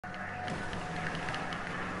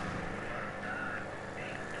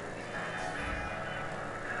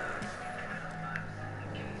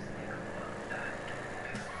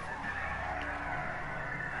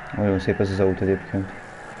Nagyon szép ez az autó egyébként.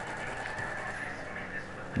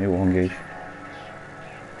 Jó hangja is.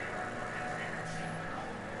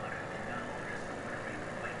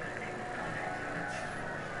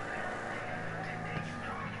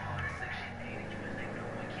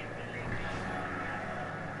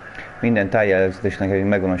 Minden tájjellegzetésnek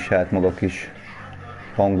megvan a saját maga kis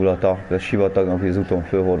hangulata, a sivatagnak, az úton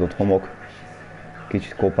fölhordott homok,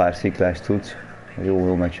 kicsit kopár, sziklás cucc,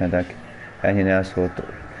 jó megcsinálták. Ennyi elszólt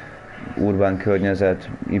urbán környezet,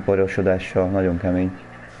 iparosodással, nagyon kemény.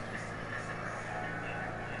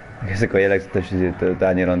 Ezek a jellegzetes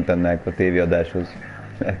tányérantennák a tévéadáshoz,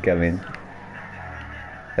 kemény.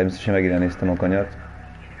 Természetesen megint néztem a kanyart.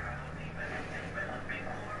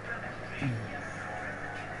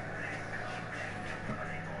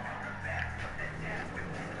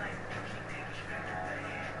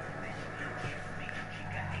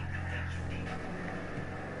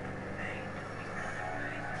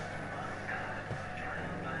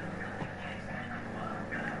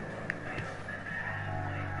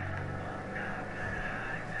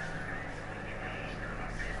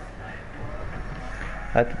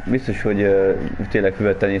 Hát biztos, hogy tényleg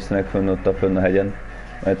füvet tenyésztenek fönn a hegyen,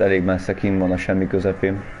 mert elég messze kint van a semmi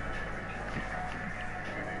közepén.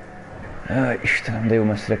 Istenem, de jó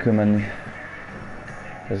messzire kell menni.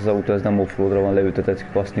 Ez az autó, ez nem offroadra van leültetett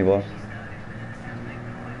pasznival.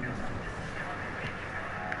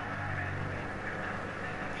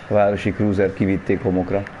 A városi cruiser kivitték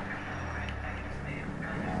homokra.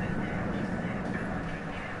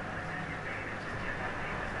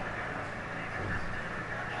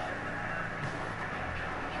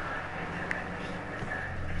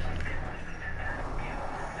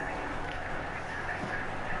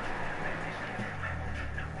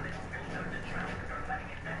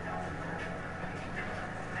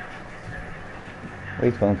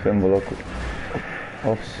 Itt van fönn valaki.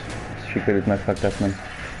 Ops, sikerült megfektetnem.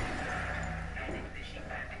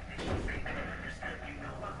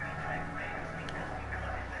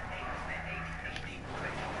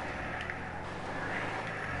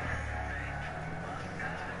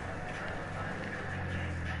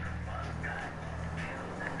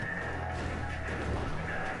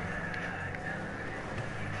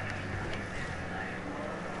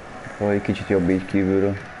 Egy kicsit jobb így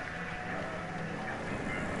kívülről.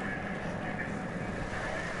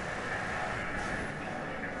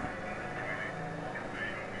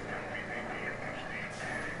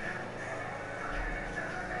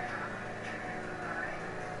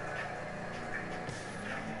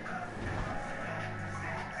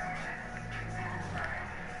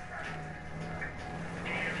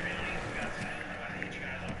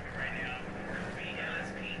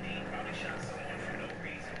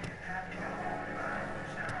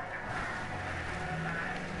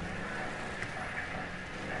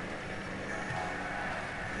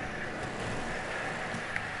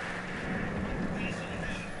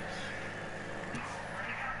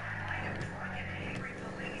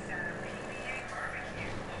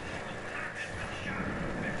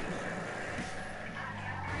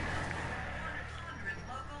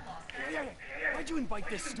 Why'd you invite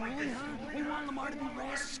this stoolie, huh? We want Lamar to be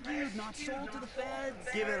rescued, not sold to the feds.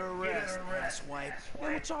 Give it a rest, asswipe.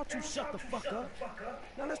 Man, would y'all two shut the fuck up?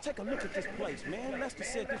 Now let's take a look at this place, man. Lester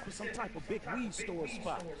said this was some type of big weed store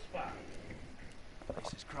spot.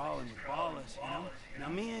 This is crawling with ballers, you know? Now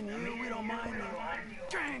me and you, we don't mind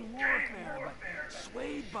the gang warfare, but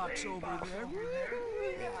Suede Buck's over there.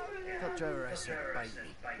 Tell Trevor I said bite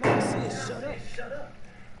me. Now I said shut up.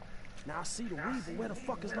 Now I see the weed, but where the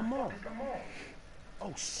fuck is Lamar?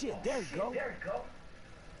 Oh shit, there you go.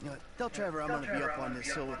 You know, tell Trevor I'm gonna be up on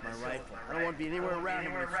this hill with my rifle. I don't want to be anywhere around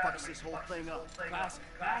him when he fucks this whole thing up.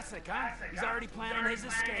 Classic, huh? He's already planning his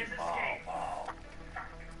escape. Oh.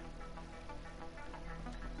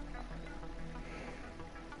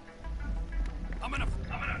 I'm gonna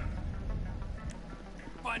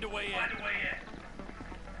find a way in.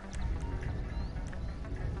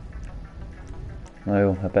 Na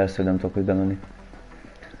jó, hát persze, hogy nem tudok úgy bemenni.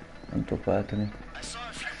 Nem tudok váltani.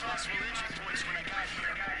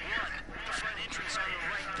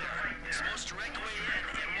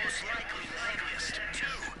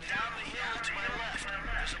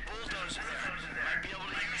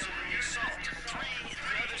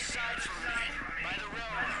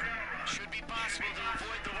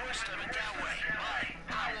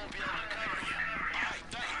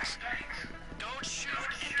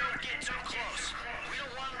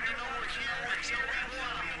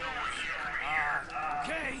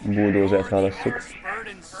 Bulldozert válasszuk.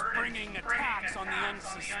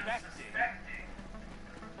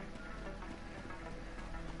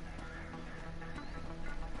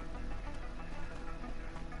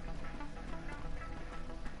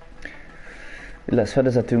 Lesz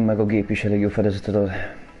fedezetünk, meg a gép is elég jó fedezetet ad.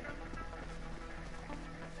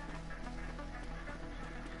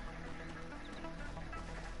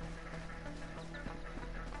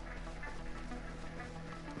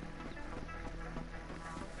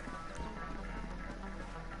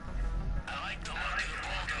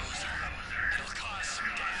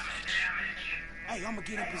 Hey, I'm gonna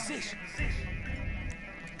get in position.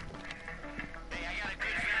 Hey, I got a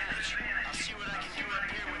good vantage. I'll see what I can do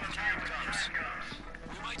up here when the time comes.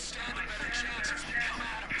 We might stand a better chance if we come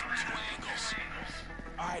at him from 2 angles.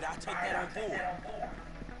 All right, I'll take that on board.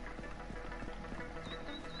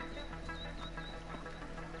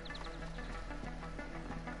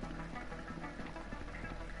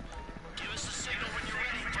 Give us the signal when you're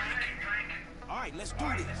ready, Frank. All right, let's do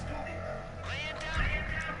this. Laying down.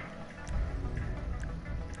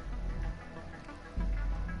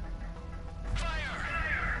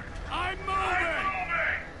 I'm moving!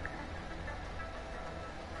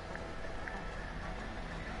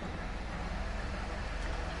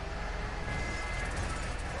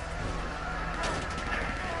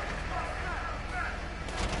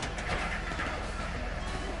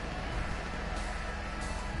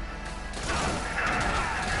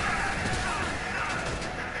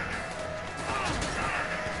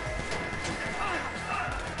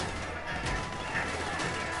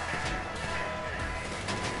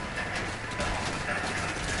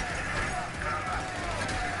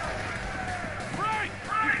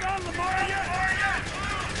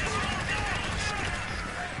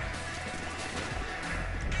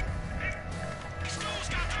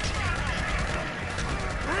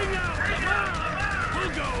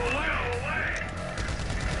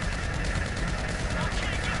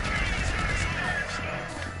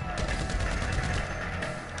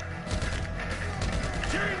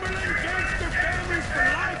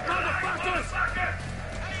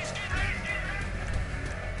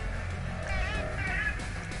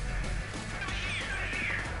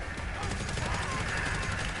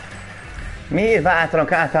 Miért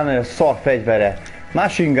váltanak átállni a szar fegyverre?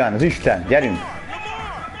 Machine gun, az Isten, gyerünk!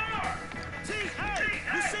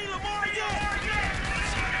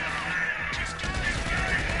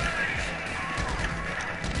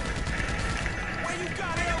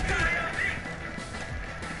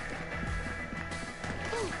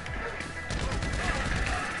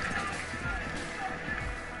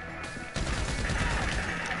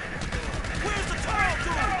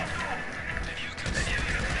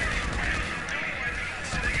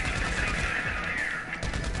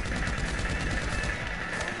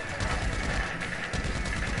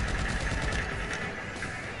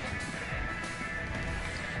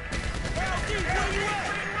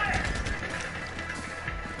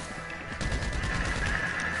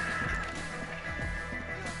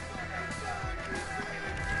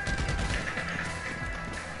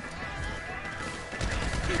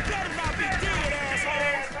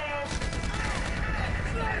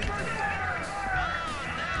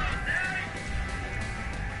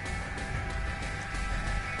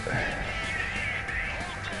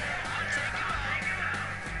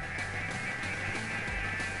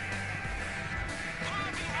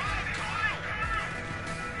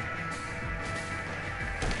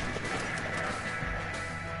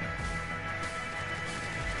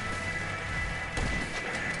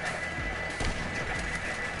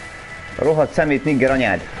 A rohadt szemét nigger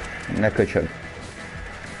anyád! Ne köcsög!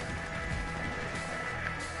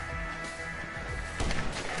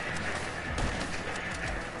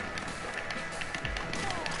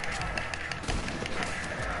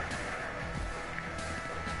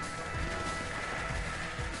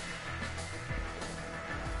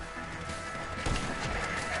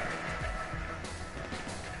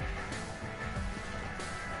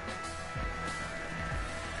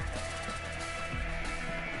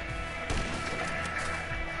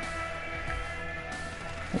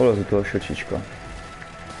 Hol az utolsó csicska?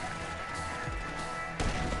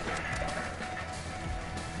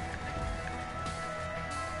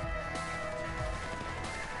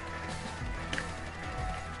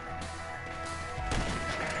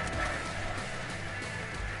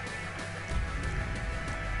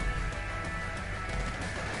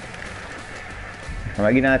 Ha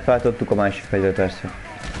megint átváltottuk a másik fegyvert, persze.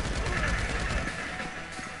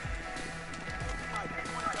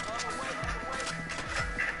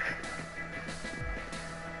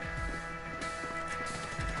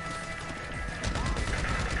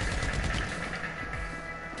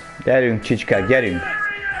 Gyerünk, csicskák, gyerünk!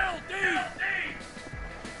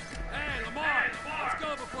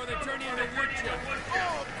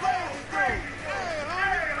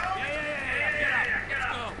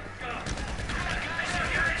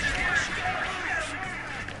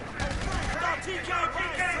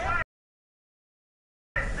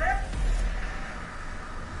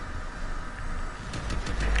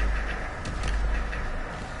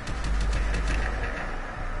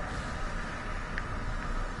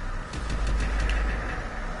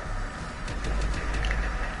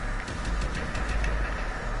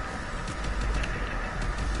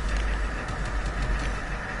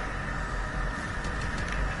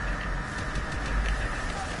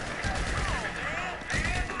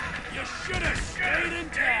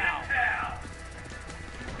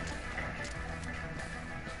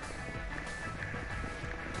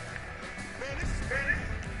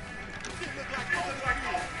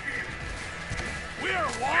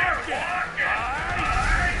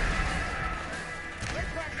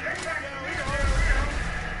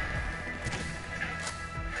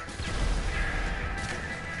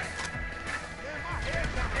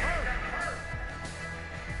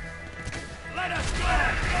 Let us go!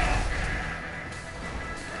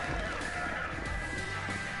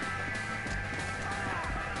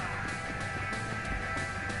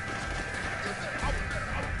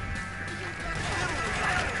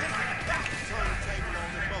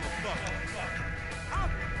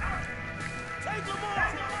 Take them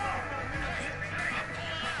off!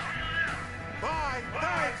 Bye,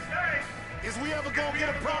 thanks. Is we ever gonna get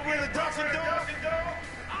a proper introduction, dog?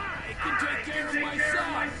 I can take care of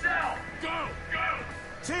myself. Go!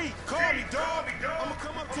 T, call me, dog. I'ma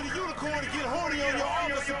come up to the unicorn and get horny on your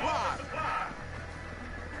office supply.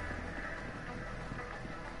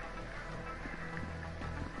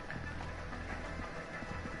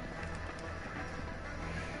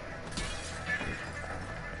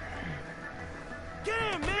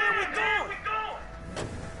 Get in, man, we're going!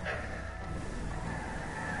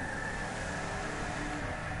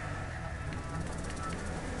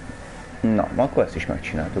 Na, akkor ezt is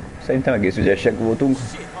megcsináltuk. Szerintem egész ügyesek voltunk.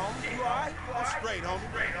 Shit, homie, you alright? I'm straight, homie.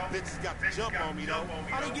 Bitches got the jump on me, though.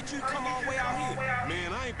 How they get you to come all the way out here? Man,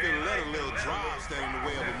 I ain't finna let a little drive stand in the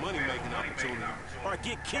way of a money-making opportunity. Or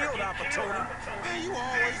get killed opportunity? Man, you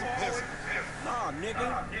always a peasant. Nah, nigga,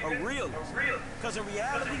 a realist. Cause in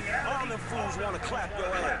reality, all them fools wanna clap your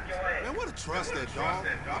ass. Man, what a trust that, dog.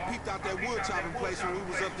 I peeped out that wood chopping place when we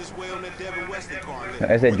was up this way on that Devin Weston car lift.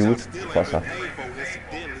 Ez egy út, fasza.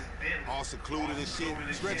 All secluded and shit.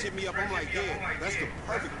 Stretch hit me up, I'm like, yeah, that's the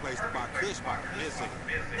perfect place to buy kush by the missing.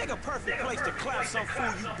 Nigga, perfect place to clap some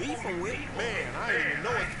fool you beefing with. Man, I didn't even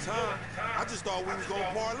know at the time. I just thought we was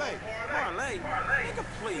gonna parlay. Parlay? Nigga,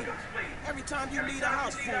 please. Every time you leave the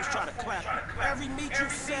house, fools try to clap you. Every meet you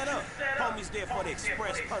set up, homies there for the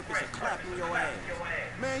express purpose of clapping your ass.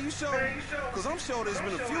 Man, you sure? Cause I'm sure there's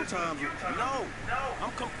been a few times. No,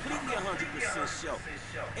 I'm completely 100% sure.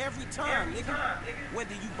 Every time, nigga.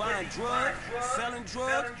 Whether you buying drugs, selling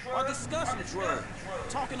drugs, or discussing drugs.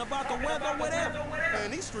 Talking about the weather, whatever.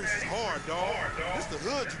 Man, these streets is hard, dog. This the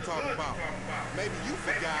hood you talking about. Maybe you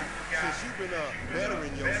forgot, since you've been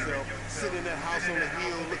bettering yourself, sitting in that house on the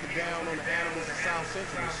hill, looking down on the animals in South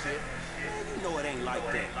Central and shit. Man, you know it ain't like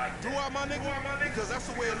that. Do I, my nigga? Because that's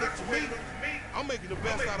the way it looked to me. I'm making the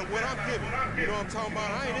best out of what I'm giving. You know what I'm talking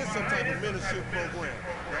about? I ain't in some type of mentorship program.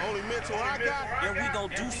 The only mentor I got... And we gon'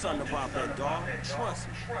 do something about that, dog. Trust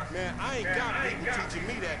me. Man, I ain't got people teaching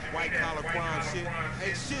me that white-collar crime shit.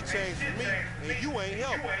 Ain't shit changed for me, and you ain't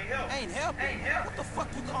helping. Ain't helping? What the fuck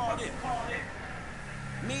you call this?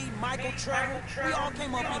 Me, Michael, Trevor, we all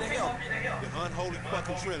came up here to help. The unholy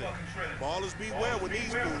fucking trinity. Ballers beware when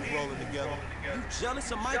these fools rolling together. You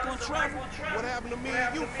jealous of Michael and Trevor? What happened to me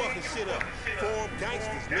and you fucking shit up? Form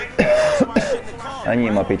gangsters, nigga. That's why I shouldn't have called you, Annyi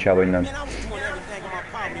right? ma picsába, hogy nem. Man, I was doing everything in my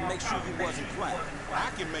power to make sure you wasn't flat. I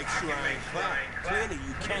can make sure I ain't flying. Clearly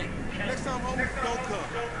you can't. Next time, homie, don't come.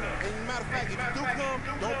 And matter of fact, if you do come,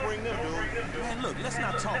 don't bring them, dude. Man, look, let's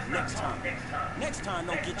not talk next time. Next time,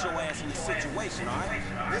 don't get your ass in the situation, all right?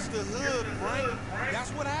 It's the hood, Frank.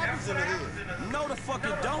 That's what happens in the hood. No, the fuck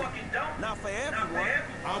it don't. Not for everyone.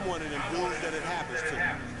 I'm one of them dudes that it happens to.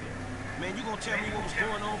 Man, you gonna tell me what was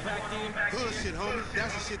going on back then? Hood shit, homie.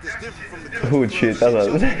 That's the shit that's different from the Hood shit, club that's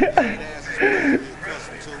your a- fat ass is really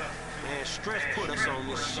accustomed to. Man, stress put us on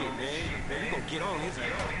this shit, man. Man, we gonna get on his ass.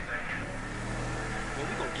 Man,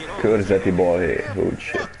 we gonna get on his Körzeti balhé, úgy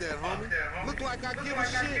shit. Fuck that, homie. Look like I give a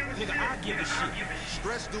shit. Nigga, I give a shit.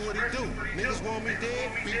 Stress do what he do. Niggas want me dead,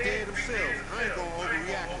 be dead themselves. I ain't gonna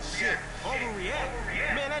overreact to shit. Overreact?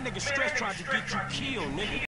 Man, that nigga Stress tried to get you killed, nigga.